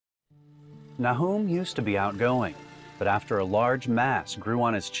Nahum used to be outgoing, but after a large mass grew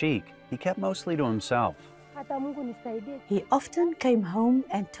on his cheek, he kept mostly to himself. He often came home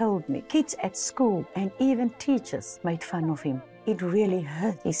and told me. Kids at school and even teachers made fun of him. It really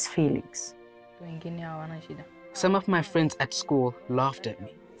hurt his feelings. Some of my friends at school laughed at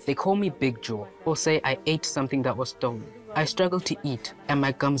me. They call me Big Jaw or say I ate something that was stolen. I struggle to eat and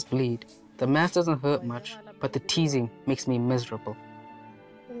my gums bleed. The mass doesn't hurt much, but the teasing makes me miserable.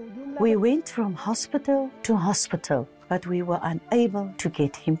 We went from hospital to hospital, but we were unable to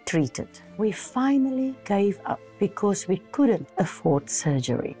get him treated. We finally gave up because we couldn't afford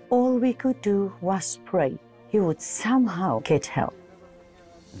surgery. All we could do was pray he would somehow get help.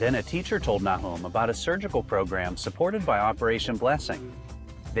 Then a teacher told Nahum about a surgical program supported by Operation Blessing.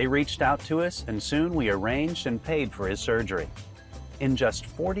 They reached out to us, and soon we arranged and paid for his surgery. In just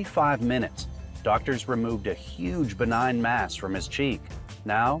 45 minutes, doctors removed a huge benign mass from his cheek.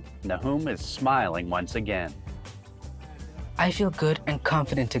 Now, Nahum is smiling once again. I feel good and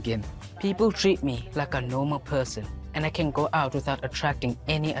confident again. People treat me like a normal person, and I can go out without attracting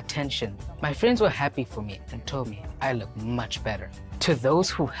any attention. My friends were happy for me and told me I look much better. To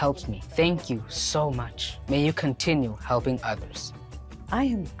those who helped me, thank you so much. May you continue helping others. I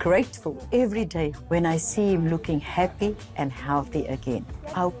am grateful every day when I see him looking happy and healthy again.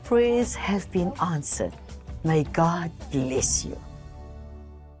 Our prayers have been answered. May God bless you.